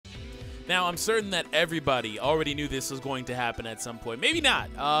Now, I'm certain that everybody already knew this was going to happen at some point. Maybe not,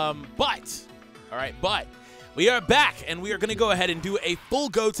 but we are back, and we are going to go ahead and do a full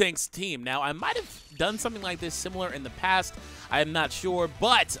Gotenks team. Now, I might have done something like this similar in the past. I am not sure,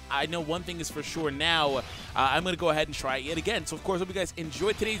 but I know one thing is for sure now. I'm going to go ahead and try it yet again. So, of course, hope you guys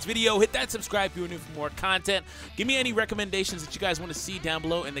enjoyed today's video. Hit that subscribe if you're new for more content. Give me any recommendations that you guys want to see down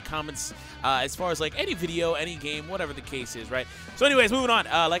below in the comments as far as, like, any video, any game, whatever the case is, right? So, anyways, moving on.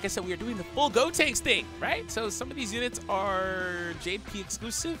 Like I said, we are doing the full Gotenks thing, right? So, some of these units are JP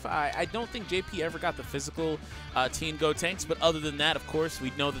exclusive. I don't think JP ever got the physical Teen Gotenks, but other than that, of course,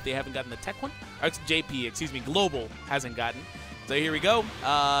 we know that they haven't gotten the tech one. Or, JP, excuse me, Global hasn't gotten. So here we go.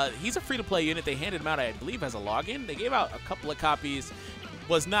 He's a free-to-play unit. They handed him out, I believe, as a login. They gave out a couple of copies.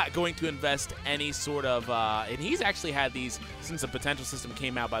 Was not going to invest any sort of, and he's actually had these since the potential system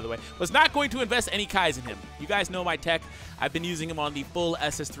came out, by the way. Was not going to invest any Kais in him. You guys know my tech. I've been using him on the full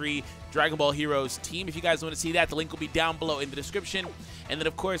SS3 Dragon Ball Heroes team. If you guys want to see that, the link will be down below in the description. And then,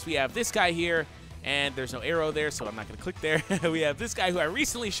 of course, we have this guy here. And there's no arrow there, so I'm not going to click there. We have this guy who I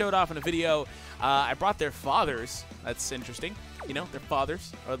recently showed off in a video. I brought their fathers. That's interesting. You know, their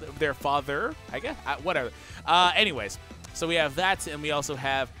fathers. Or their father, I guess. Whatever. Anyways, so we have that, and we also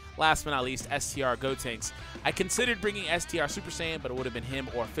have, last but not least, STR Gotenks. I considered bringing STR Super Saiyan, but it would have been him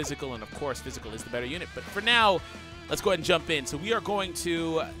or Physical, and of course, Physical is the better unit. But for now, let's go ahead and jump in. So we are going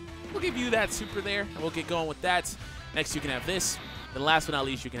to, we'll give you that Super there, and we'll get going with that. Next, you can have this. Then last but not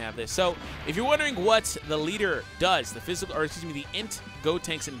least, you can have this. So if you're wondering what the leader does, the physical, or excuse me, the Int,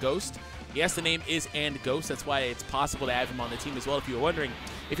 Gotenks, and Ghost, yes, the name is and Ghost. That's why it's possible to have him on the team as well if you were wondering.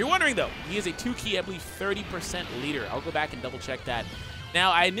 If you're wondering, though, he is a 2-key, I believe, 30% leader. I'll go back and double-check that.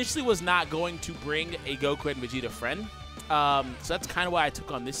 Now, I initially was not going to bring a Goku and Vegeta friend. So that's kind of why I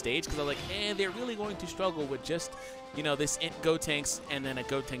took on this stage, because I was like, they're really going to struggle with just, you know, this Int Gotenks and then a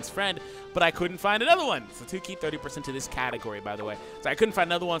Gotenks friend, but I couldn't find another one. So 2-key, 30% to this category, by the way. So I couldn't find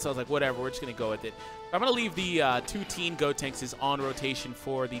another one, so I was like, whatever, we're just going to go with it. I'm going to leave the 2 Teen Gotenks on rotation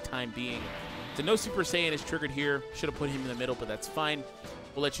for the time being. So no Super Saiyan is triggered here. Should have put him in the middle, but that's fine.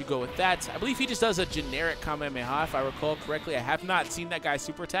 We'll let you go with that. I believe he just does a generic Kamehameha, if I recall correctly. I have not seen that guy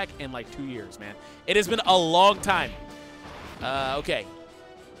super attack in like 2 years, man. It has been a long time. Okay.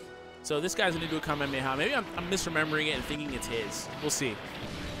 So this guy's going to do a Kamehameha. Maybe I'm misremembering it and thinking it's his. We'll see.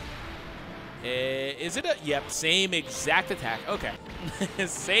 Is it a... Yep, same exact attack. Okay.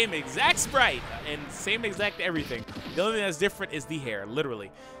 Same exact sprite and same exact everything. The only thing that's different is the hair, literally.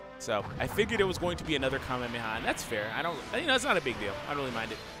 So I figured it was going to be another Kamehameha, and that's fair. I don't... You know, it's not a big deal. I don't really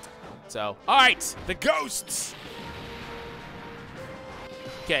mind it. So, all right. The Ghosts.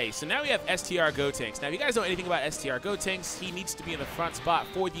 Okay, so now we have STR Gotenks. Now, if you guys know anything about STR Gotenks, he needs to be in the front spot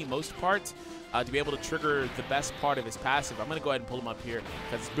for the most part to be able to trigger the best part of his passive. I'm going to go ahead and pull him up here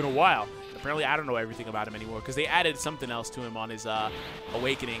because it's been a while. Apparently, I don't know everything about him anymore because they added something else to him on his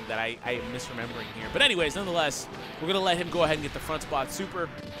Awakening that I am misremembering here. But anyways, nonetheless, we're going to let him go ahead and get the front spot super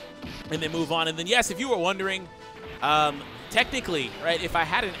and then move on. And then, yes, if you were wondering, technically, right, if I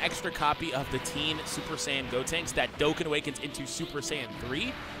had an extra copy of the Teen Super Saiyan Gotenks that Dokkan Awakens into Super Saiyan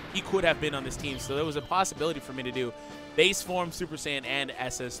 3, he could have been on this team. So there was a possibility for me to do base form, Super Saiyan, and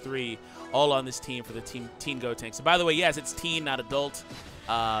SS3 all on this team for the Teen Gotenks. So by the way, yes, it's teen, not adult.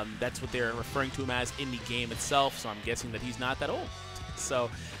 That's what they're referring to him as in the game itself, so I'm guessing that he's not that old. So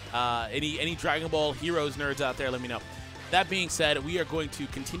any Dragon Ball Heroes nerds out there, let me know. That being said, we are going to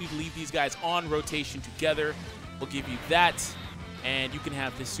continue to leave these guys on rotation together. We'll give you that, and you can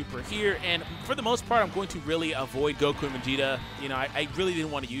have this super here. And for the most part, I'm going to really avoid Goku and Vegeta. You know, I really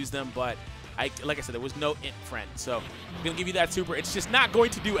didn't want to use them, but like I said, there was no Int friend. So I'm going to give you that super. It's just not going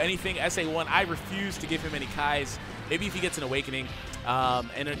to do anything. SA1, I refuse to give him any Kais. Maybe if he gets an Awakening.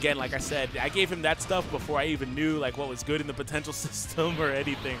 And again, like I said, I gave him that stuff before I even knew like what was good in the potential system or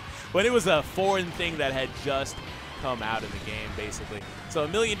anything. When it was a foreign thing that had just come out of the game, basically. So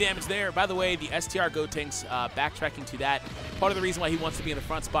 1,000,000 damage there. By the way, the STR Gotenks, backtracking to that, part of the reason why he wants to be in the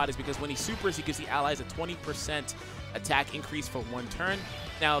front spot is because when he supers, he gives the allies a 20% attack increase for 1 turn.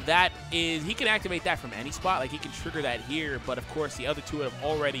 Now that is, he can activate that from any spot, like he can trigger that here, but of course the other two would have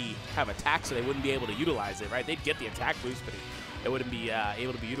already have attack, so they wouldn't be able to utilize it, right? They'd get the attack boost, but it wouldn't be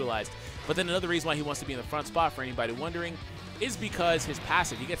able to be utilized. But then another reason why he wants to be in the front spot, for anybody wondering, is because his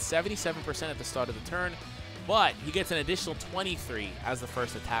passive, he gets 77% at the start of the turn, but he gets an additional 23 as the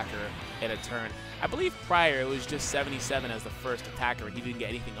first attacker in a turn. I believe prior it was just 77 as the first attacker, and he didn't get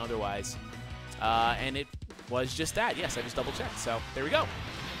anything otherwise. And it was just that. Yes, I just double-checked. So there we go. All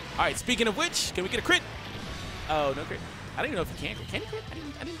right, speaking of which, can we get a crit? Oh, no crit. I don't even know if he can crit. Can he crit?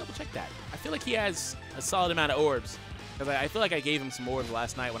 I didn't double-check that. I feel like he has a solid amount of orbs. Because I feel like I gave him some more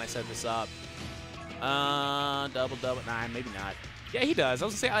last night when I set this up. Double. Nah, maybe not. Yeah, he does. I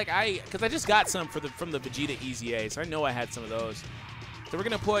was gonna say because I just got some from the Vegeta EZA, so I know I had some of those. So we're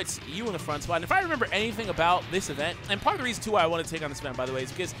gonna put you in the front spot. And if I remember anything about this event, and part of the reason too why I want to take on this event, by the way,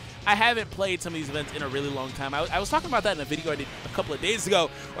 is because I haven't played some of these events in a really long time. I was talking about that in a video I did a couple of days ago,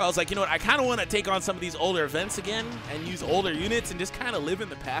 where I was like, you know what, I kind of want to take on some of these older events again and use older units and just kind of live in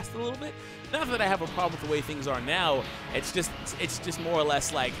the past a little bit. Not that I have a problem with the way things are now. It's just more or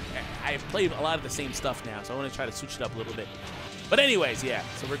less like I've played a lot of the same stuff now, so I want to try to switch it up a little bit. But anyways, yeah,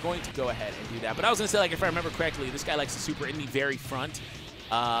 so we're going to go ahead and do that. But I was going to say, like, if I remember correctly, this guy likes to super in the very front.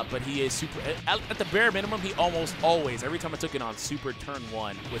 But he is super, at the bare minimum, he almost always, every time I took it on, super turn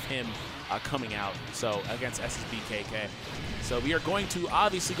 1 with him coming out, so against SSBKK. So we are going to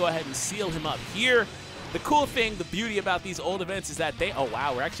obviously go ahead and seal him up here. The cool thing, the beauty about these old events is that they, oh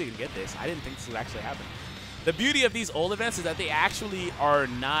wow, we're actually going to get this. I didn't think this would actually happen. The beauty of these old events is that they actually are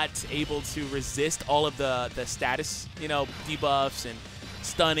not able to resist all of the status, you know, debuffs and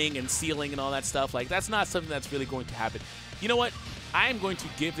stunning and sealing and all that stuff. Like, that's not something that's really going to happen. You know what? I'm going to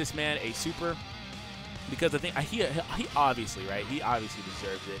give this man a super because I think he obviously, right? He obviously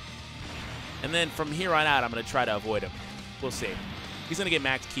deserves it. And then from here on out, I'm going to try to avoid him. We'll see. He's going to get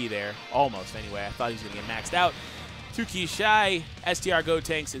max key there. Almost, anyway. I thought he was going to get maxed out. 2 keys shy. STR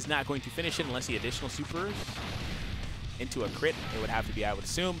Gotenks is not going to finish it unless he additional supers into a crit. It would have to be, I would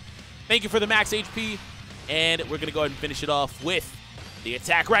assume. Thank you for the max HP. And we're going to go ahead and finish it off with the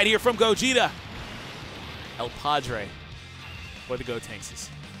attack right here from Gogeta. El Padre. Or the Gotenkses.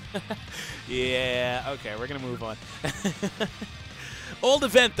 Yeah, okay, we're going to move on. Old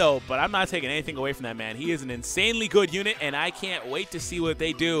event, though, but I'm not taking anything away from that man. He is an insanely good unit, and I can't wait to see what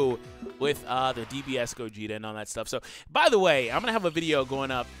they do with the DBS Gogeta and all that stuff. So, by the way, I'm going to have a video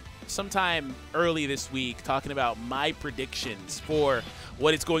going up sometime early this week talking about my predictions for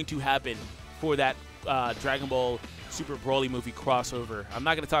what is going to happen for that Dragon Ball Super Broly movie crossover. I'm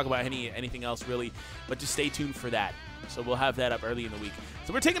not going to talk about anything else, really, but just stay tuned for that. So we'll have that up early in the week.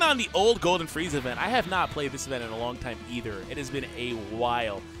 So we're taking on the old Golden Freeze event. I have not played this event in a long time either. It has been a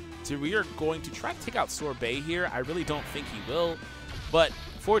while. So we are going to try to take out Sorbet here. I really don't think he will. But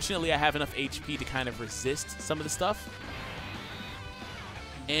fortunately, I have enough HP to kind of resist some of the stuff.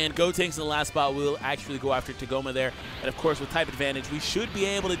 And Gotenks in the last spot will actually go after Tagoma there. And of course, with type advantage, we should be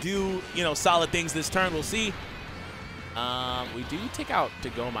able to do, you know, solid things this turn. We'll see. We do take out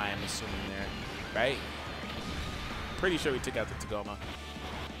Tagoma, I'm assuming there, right? Pretty sure we took out the Tagoma.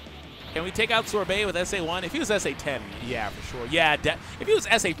 Can we take out Sorbet with SA1? If he was SA10, yeah, for sure. Yeah, if he was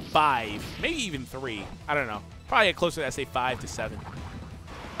SA5, maybe even 3, I don't know. Probably closer to SA5 to 7.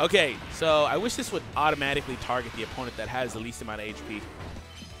 Okay, so I wish this would automatically target the opponent that has the least amount of HP,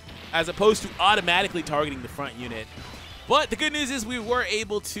 as opposed to automatically targeting the front unit. But the good news is we were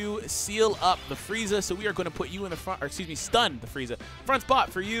able to seal up the Frieza, so we are going to put you in the front, or excuse me, stun the Frieza. Front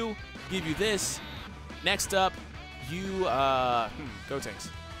spot for you, give you this. Next up, you, Gotenks.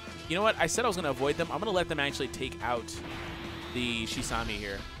 You know what? I said I was going to avoid them. I'm going to let them actually take out the Shisami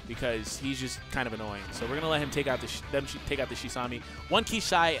here because he's just kind of annoying. So we're going to let him take out the Shisami. 1 key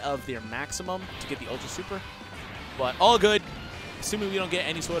shy of their maximum to get the Ultra Super. But all good. Assuming we don't get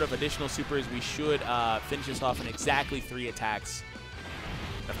any sort of additional supers, we should finish this off in exactly 3 attacks.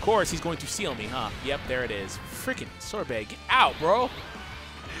 Of course, he's going to seal me, huh? Yep, there it is. Freaking Sorbet. Get out, bro.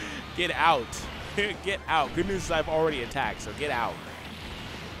 Get out. Get out. Good news is I've already attacked, so get out.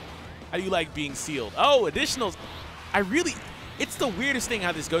 How do you like being sealed? Oh, additionals. It's the weirdest thing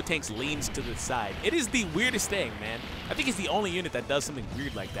how this Gotenks leans to the side. It is the weirdest thing, man. I think he's the only unit that does something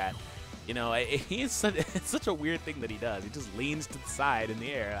weird like that. You know, it's such a weird thing that he does. He just leans to the side in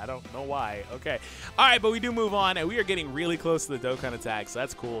the air. I don't know why. Okay. All right, but we do move on, and we are getting really close to the Dokkan attack, so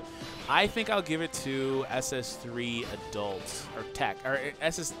that's cool. I think I'll give it to SS3 Adult, or Tech, or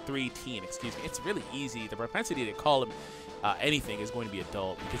SS3 Teen, excuse me. It's really easy. The propensity to call him anything is going to be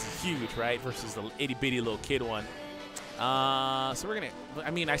Adult because he's huge, right, versus the itty-bitty little kid one. So we're going to, I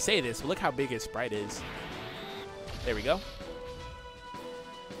mean, I say this, but look how big his sprite is. There we go.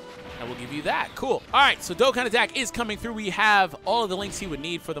 And we'll give you that. Cool. All right, so Dokkan Attack is coming through. We have all of the links he would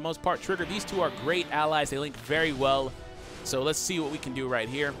need for the most part. Trigger, these two are great allies. They link very well. So let's see what we can do right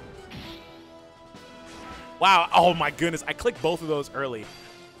here. Wow. Oh, my goodness. I clicked both of those early.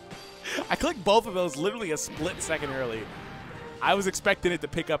 I clicked both of those literally a split second early. I was expecting it to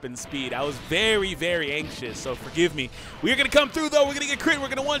pick up in speed. I was very, very anxious, so forgive me. We're going to come through, though. We're going to get crit. We're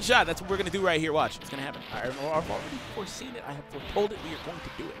going to one-shot. That's what we're going to do right here. Watch. It's going to happen. I've already foreseen it. I have foretold it. We are going to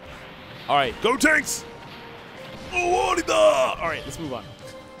do it. All right. Gotenks! All right, let's move on.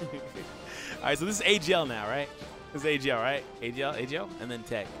 All right, so this is AGL now, right? It's AGL, right? AGL, and then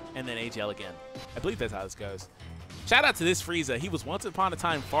Tech, and then AGL again. I believe that's how this goes. Shout out to this Frieza. He was once upon a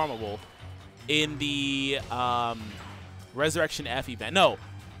time farmable in the Resurrection F event. No,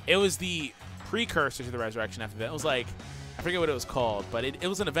 it was the precursor to the Resurrection F event. It was like, I forget what it was called, but it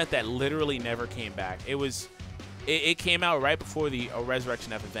was an event that literally never came back. It came out right before the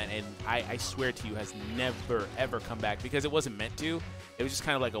Resurrection F event, and I swear to you, has never, ever come back because it wasn't meant to. It was just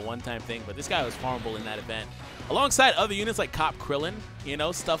kind of like a one-time thing, but this guy was farmable in that event alongside other units like Cop Krillin, you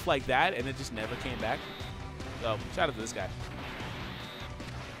know, stuff like that, and it just never came back. So, shout out to this guy.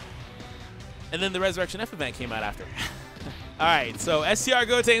 And then the Resurrection F event came out after. All right, so STR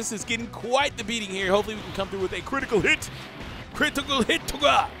Gotenks is getting quite the beating here. Hopefully we can come through with a critical hit. Critical hit,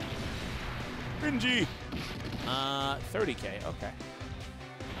 Toga! Renji. 30K, okay.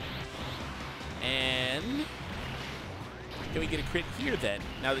 And can we get a crit here then,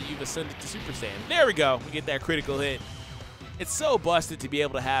 now that you've ascended to Super Saiyan? There we go, we get that critical hit. It's so busted to be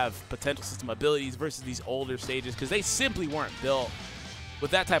able to have potential system abilities versus these older stages because they simply weren't built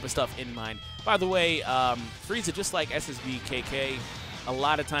with that type of stuff in mind. By the way, Frieza, just like SSB KK, a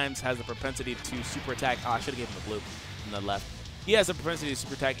lot of times has the propensity to super attack. Oh, I should have given him the blue on the left. He has a propensity to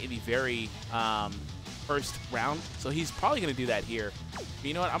super attack in the very first round, so he's probably going to do that here. But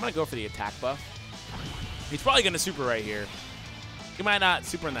you know what? I'm going to go for the attack buff. He's probably going to super right here. He might not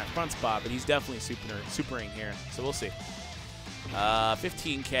super in that front spot, but he's definitely supering here, so we'll see.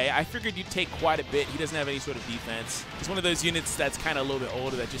 15K. I figured you'd take quite a bit. He doesn't have any sort of defense. He's one of those units that's kind of a little bit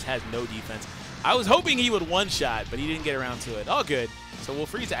older that just has no defense. I was hoping he would one-shot, but he didn't get around to it. All good. So will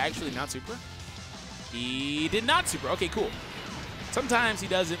Frieza actually not super? He did not super. Okay, cool. Sometimes he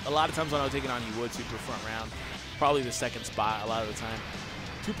doesn't. A lot of times when I was taking on, he would super front round. Probably the second spot a lot of the time.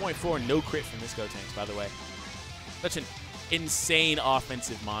 2.4, no crit from this Gotenks, by the way. Such an insane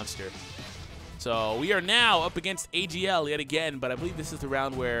offensive monster. So we are now up against AGL yet again, but I believe this is the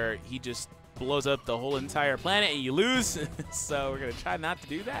round where he just blows up the whole entire planet and you lose. So we're going to try not to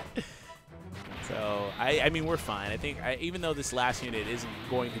do that. So, I mean, we're fine. I think, even though this last unit isn't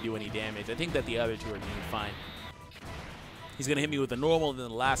going to do any damage, I think that the other two are going to be fine. He's going to hit me with a normal, and then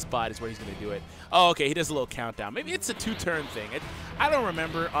the last spot is where he's going to do it. Oh, okay, he does a little countdown. Maybe it's a two-turn thing. I don't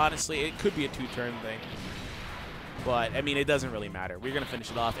remember, honestly. It could be a two-turn thing. But, I mean, it doesn't really matter. We're going to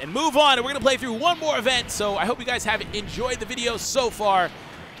finish it off and move on, and we're going to play through one more event. So I hope you guys have enjoyed the video so far.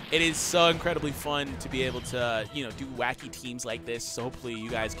 It is so incredibly fun to be able to, you know, do wacky teams like this. So hopefully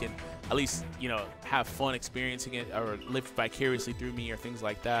you guys can at least, you know, have fun experiencing it or live vicariously through me or things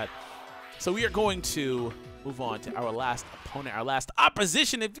like that. So we are going to move on to our last opponent, our last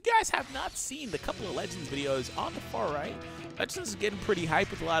opposition. If you guys have not seen the couple of Legends videos on the far right, Legends is getting pretty hype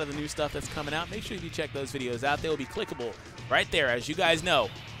with a lot of the new stuff that's coming out. Make sure you check those videos out. They will be clickable right there, as you guys know,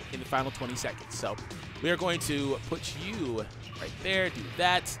 in the final 20 seconds. So we are going to put you right there, do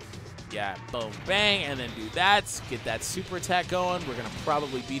that. Yeah, boom, bang, and then do that. Get that super attack going. We're going to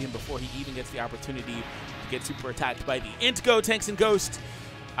probably beat him before he even gets the opportunity to get super attacked by the Int Gotenks and Ghost.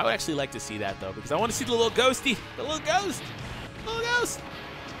 I would actually like to see that, though, because I want to see the little ghosty. The little ghost. The little ghost.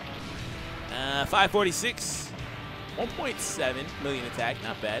 546. 1.7 million attack.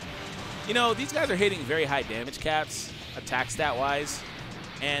 Not bad. You know, these guys are hitting very high damage caps, attack stat-wise,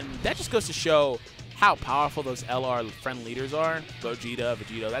 and that just goes to show how powerful those LR friend leaders are. Gogeta,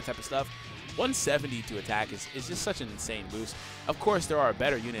 Vegito, that type of stuff. 170 to attack is just such an insane boost. Of course, there are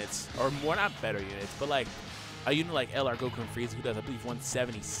better units, or more, not better units, but like a unit like LR Goku and Frieza who does, I believe,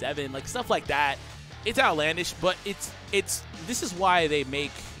 177, like stuff like that. It's outlandish, but this is why they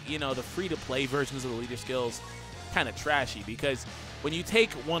make, you know, the free-to-play versions of the leader skills kind of trashy, because when you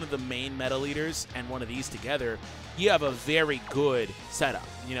take one of the main meta leaders and one of these together, you have a very good setup,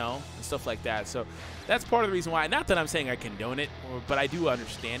 you know, and stuff like that. So that's part of the reason why, not that I'm saying I condone it, but I do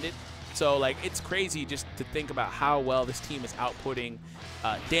understand it. So, like, it's crazy just to think about how well this team is outputting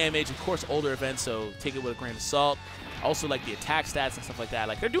damage. Of course, older events, so take it with a grain of salt. Also, like, the attack stats and stuff like that.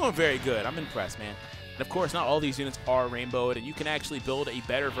 Like, they're doing very good. I'm impressed, man. And, of course, not all these units are rainbowed, and you can actually build a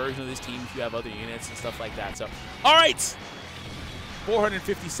better version of this team if you have other units and stuff like that. So, all right.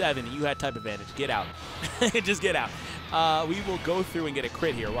 457, and you had type advantage. Get out. Just get out. We will go through and get a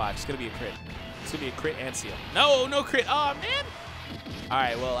crit here. Watch. It's going to be a crit. It's going to be a crit and seal. No, no crit. Oh, man. All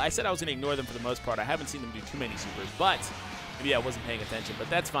right, well, I said I was going to ignore them for the most part. I haven't seen them do too many supers, but maybe I wasn't paying attention, but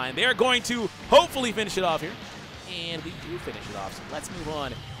that's fine. They're going to hopefully finish it off here, and we do finish it off. So let's move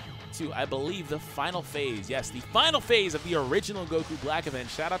on to, I believe, the final phase. Yes, the final phase of the original Goku Black event.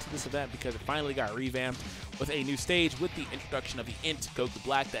 Shout out to this event because it finally got revamped with a new stage with the introduction of the Int Goku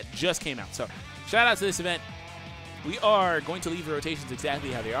Black that just came out. So shout out to this event. We are going to leave the rotations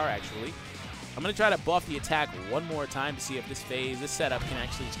exactly how they are, actually. I'm going to try to buff the attack one more time to see if this setup can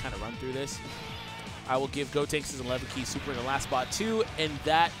actually just kind of run through this. I will give Gotenks his 11 key super in the last spot too, and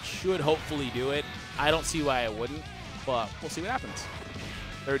that should hopefully do it. I don't see why I wouldn't, but we'll see what happens.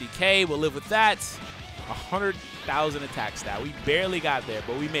 30K, we'll live with that. 100,000 attack stat. We barely got there,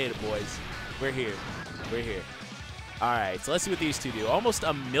 but we made it, boys. We're here. We're here. All right, so let's see what these two do. Almost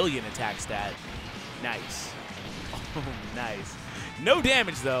a million attack stat. Nice. Oh, nice. No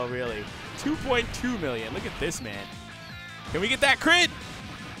damage, though, really. 2.2 million. Look at this, man. Can we get that crit?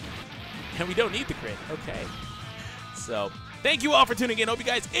 And we don't need the crit. Okay. So, thank you all for tuning in. Hope you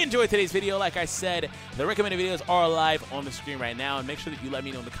guys enjoyed today's video. Like I said, the recommended videos are live on the screen right now. And make sure that you let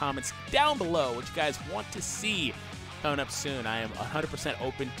me know in the comments down below what you guys want to see coming up soon. I am 100%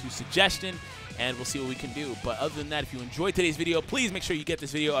 open to suggestion, and we'll see what we can do. But other than that, if you enjoyed today's video, please make sure you get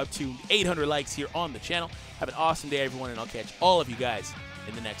this video up to 800 likes here on the channel. Have an awesome day, everyone, and I'll catch all of you guys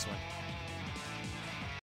in the next one.